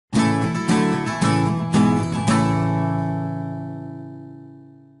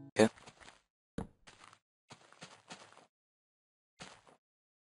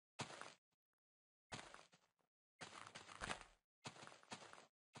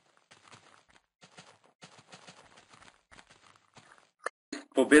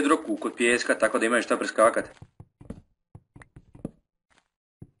po bedroku kod pijeska, tako da imaju šta preskakat.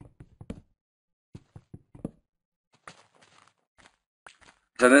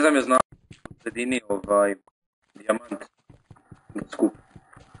 Sad ne znam je znam u sredini dijamant skup.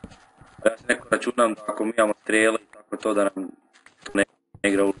 Ja se neko računam da ako mi imamo strele i tako to da nam to ne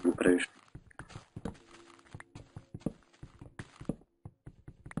igra ulogu previše.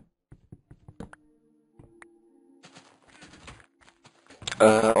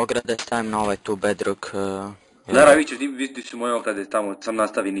 Ograde stavim na ovaj tu bedrock. Dara, vidit ću moje ograde, tamo sam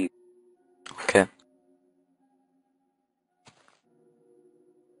nastavi niz. Okej.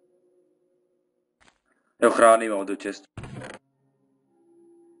 Evo hrane imam ovdje u čestu.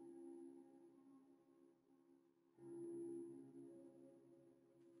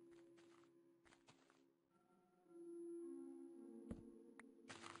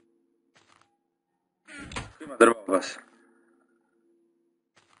 Ima drva od vas.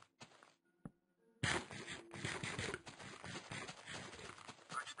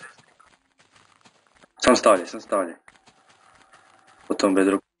 Sam stavlje. Po tom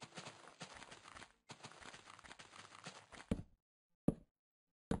bedroku.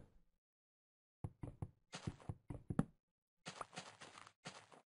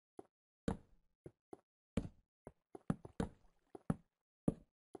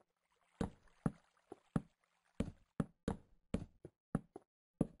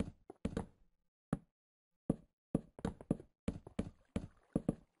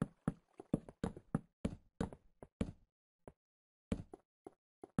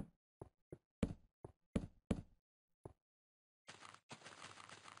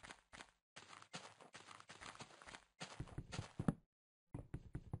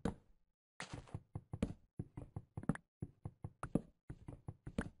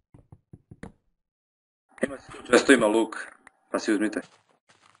 Često ima luk, pa si uzmite.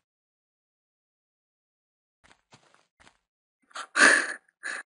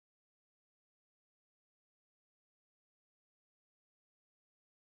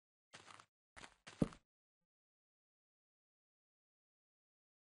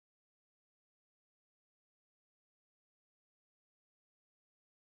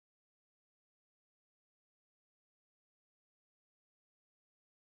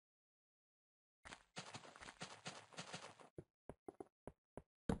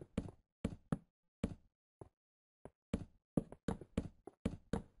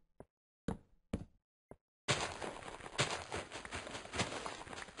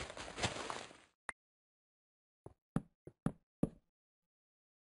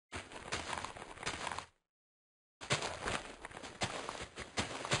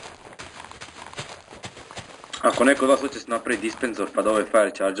 Ako neko od vas hoće se napraviti dispenzor pa da ove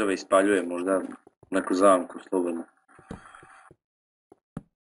fire charge-ove ispaljuje možda neku zamku slobodno.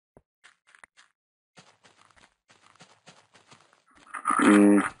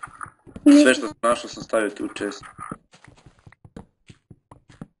 Sve što sam našao sam stavio tu u chest.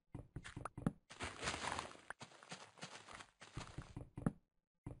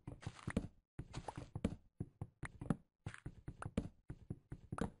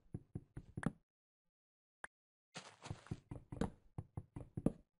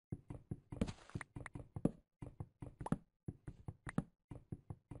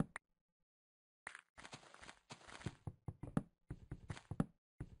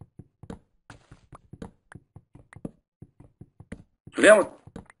 Imamo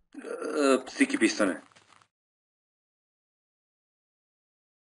stiki pistone.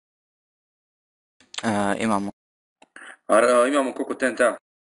 Imamo. Imamo koliko TNT-a?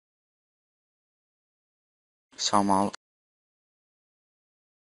 Samo malo.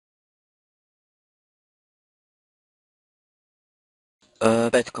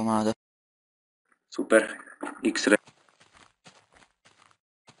 Pet komada. Super. X-ray.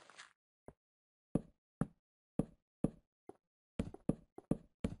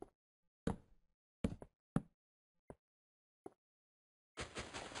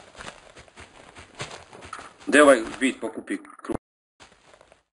 Gdje ovaj bit pokupi krug?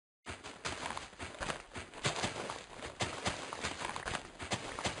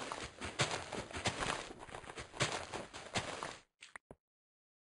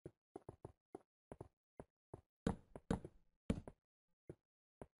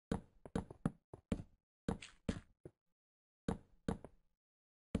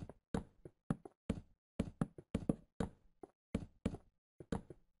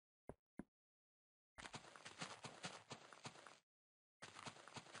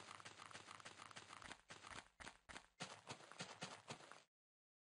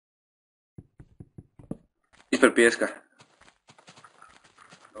 Ispred pijeska.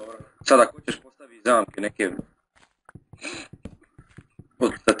 Sad ako hoćeš postaviti zamke neke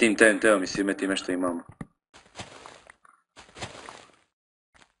sa tim TNT-om i svime time što imamo.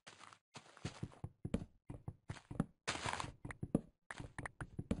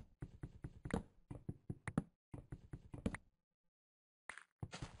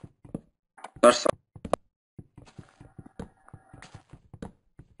 Znaš sam.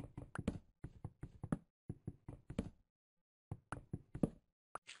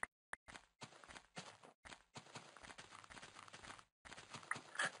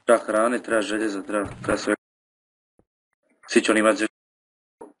 Treba hrane, treba željeza, treba sve. Svi će oni imati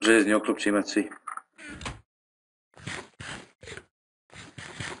željezni oklop, će imati svi.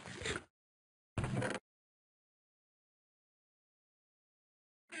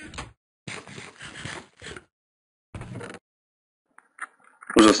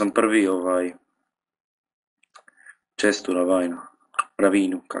 Uzeo sam prvi čestu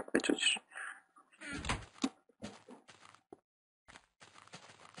ravinu, kako već hoćeš.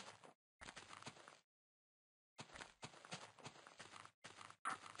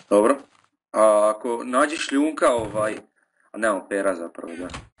 Dobro. A ako nađeš šljunka, a nemamo pera zapravo, da.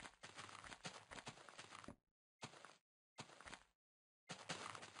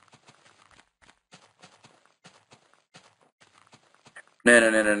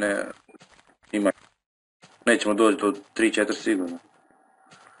 Ne. Ima. Nećemo doći do 3-4 sigurno.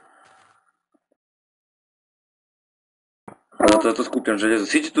 A zato to skupljam željezo.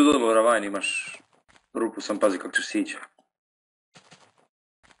 Sići tu dole u ravajni, imaš rupu, sam pazi kako ćeš sići.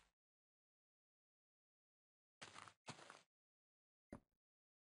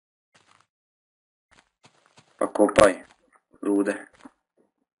 Pa kopaj rude.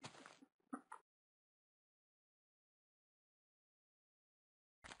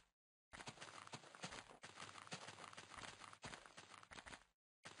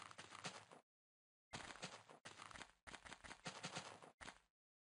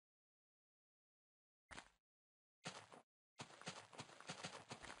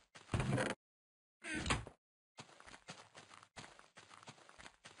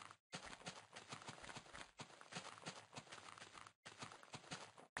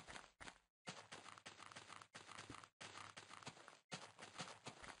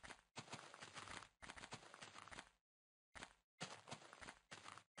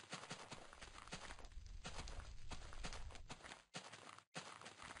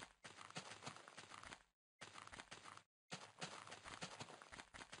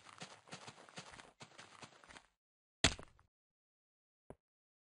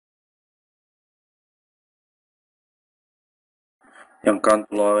 Imam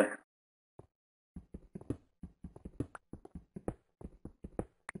kantu lave.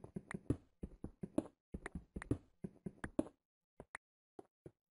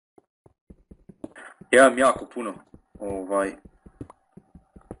 Ja imam jako puno,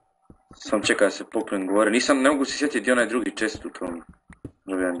 sam čekaj da se popnem gore. Ne mogu se sjetiti onaj drugi čest u tom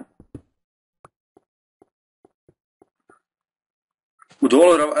ravijanu. U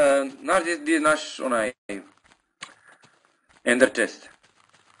dolu, znaš gdje je naš onaj ender chest?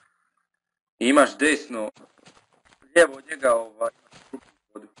 I imaš desno, lijevo od njega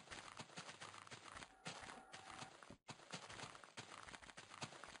vodu.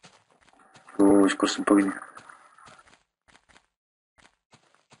 Skoro sam poginuo.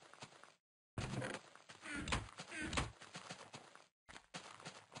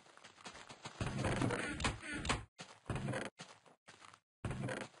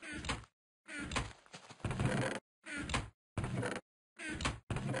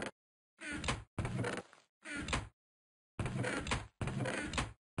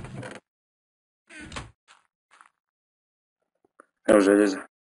 Evo željeza.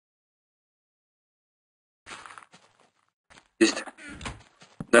 Iste.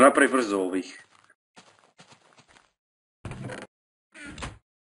 Da napravi brzo ovih.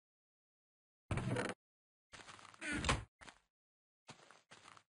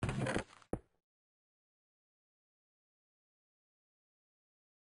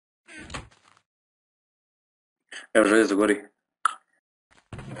 Evo željezo gori.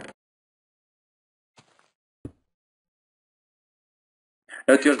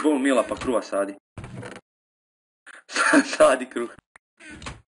 Evo ti još bol mila pa kruha sadi. Sadi kruh.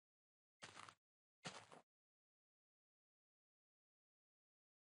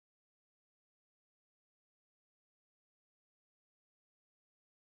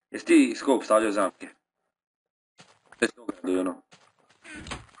 Jesi ti skop stavljao zamke? Bez toga do ono.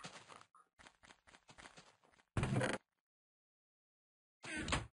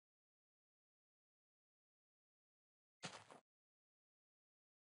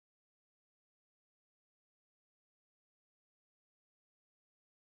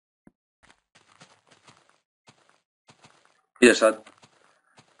 Ideš sad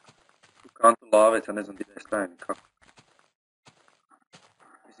u kantu lave, sad ne znam gdje stavim kako.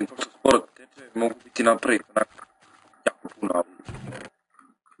 Mislim, pošto sporo teče, mogu biti napraviti onako jako puno, ali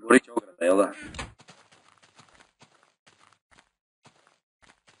gorit će ograda, jel da?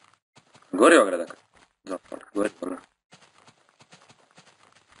 Gori ograda, zapravo, gori ograda.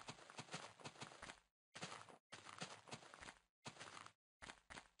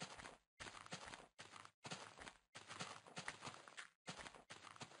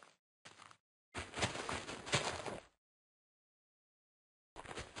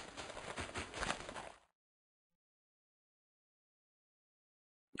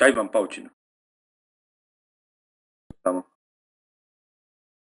 Ja imam paučinu. Tamo.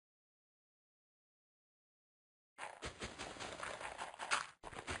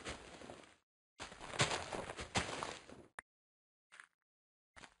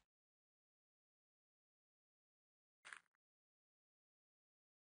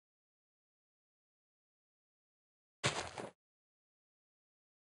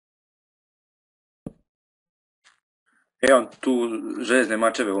 Imam tu željezne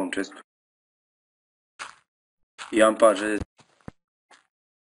mačeve u ovom čestu. Imam par željezne.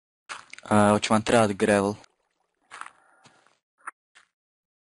 Hoće vam trebati gravel.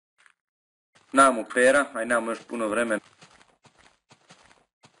 Nemamo pera, a i nemamo još puno vremena.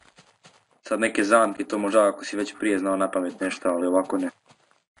 Sad neke zamke, to možda ako si već prije znao napamet nešto, ali ovako ne.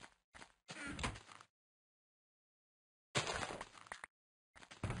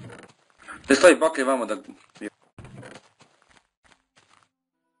 Ne stavi baklje vamo da...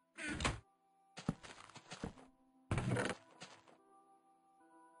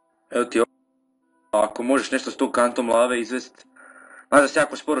 Evo ti ovo. Ako možeš nešto s tom kantom lave izvesti, znaš da se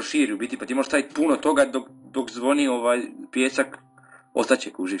jako sporo širi u biti, pa ti možeš staviti puno toga dok zvoni pijesak,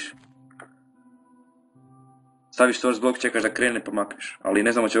 ostaće kužiš. Staviš source blok, čekaš da krene pa makneš, ali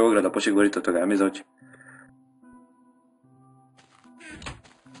ne znamo će ograda početi govoriti od toga, ja mi zaoči.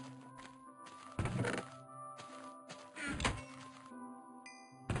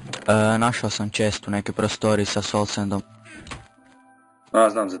 Našao sam čest u nekoj prostoriji sa soulsandom. A,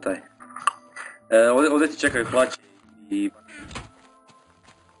 znam za taj. Ovdje ti čekaju hlače i...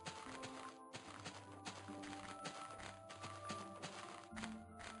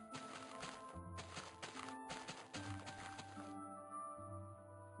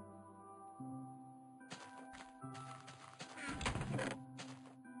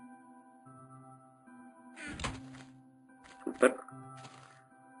 Super.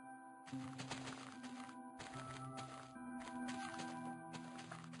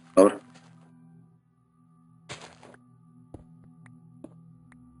 Dobro.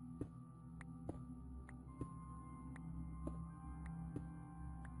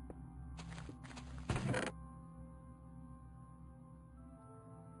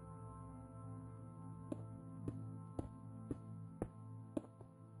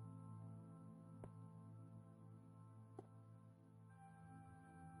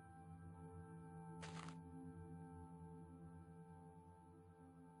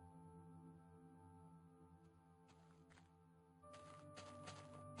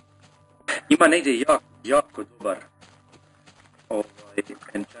 Ima negdje jako dobar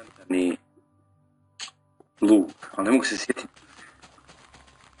enchantani luk, ali ne mogu se sjetiti.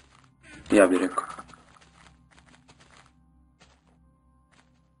 Ja bih rekao.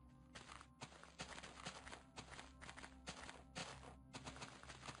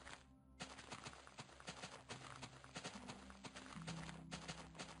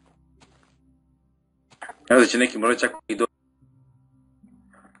 Evo da će neki možda čak i do...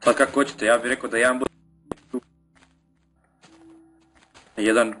 Sad kako hoćete, ja bih rekao da jedan bude tu.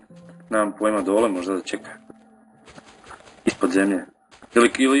 Jedan, nemam pojma, dole možda da čeka. Ispod zemlje.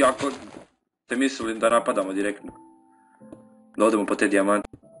 Ili ako ste mislili da napadamo direktno. Da odemo po te dijamante.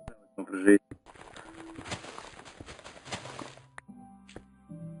 Da preživiti.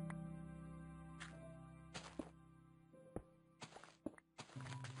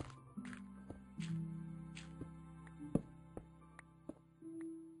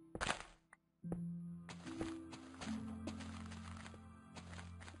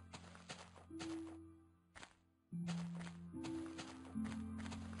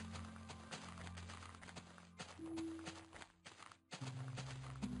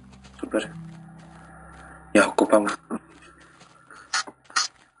 Super. Ja kopam.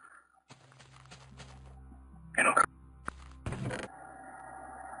 Eno kako.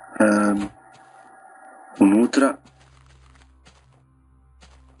 Unutra.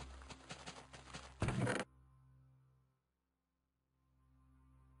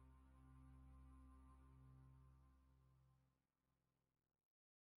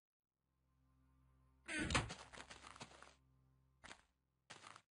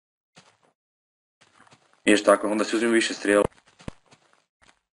 Ješ tako, onda si uzmem više strijela.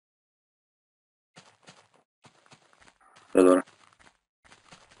 Dobro.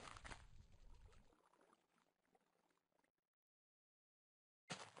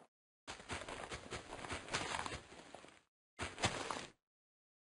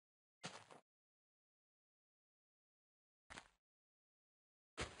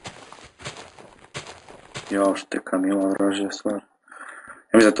 Jao, šteka mila vražija stvar.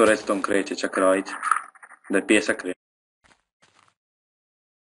 Ja mislim da to redstone kreće čak radit. Da je pjesak kreće.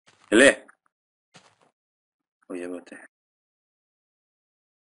 Jel'? O jebote.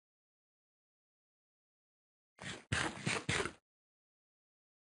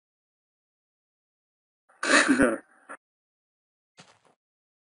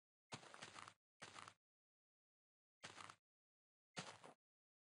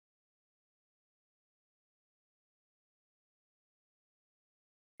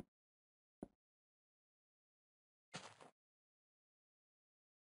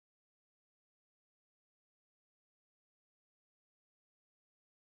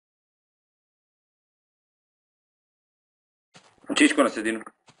 Čičko na sredinu.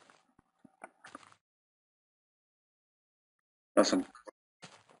 Ja sam...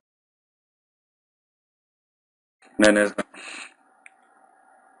 Ne znam.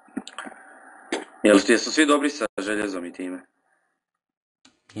 Jesu svi dobri sa željezom i time?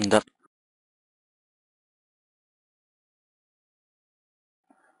 Da.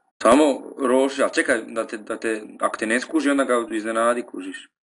 Samo roši, a čekaj ako te ne skuži, onda ga iznenadi kužiš.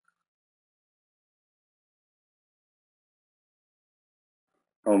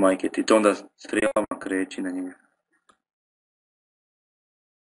 O majke ti, to onda strijelama kreći na njega.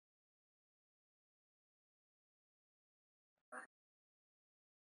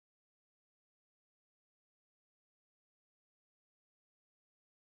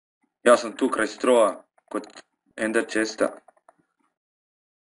 Ja sam tu kraj stroa, kod Ender chesta.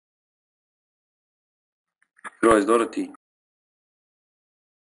 Groj, Doroti.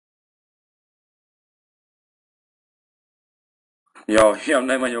 Ja imam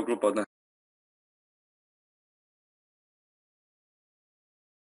najmanje oglupa od nas.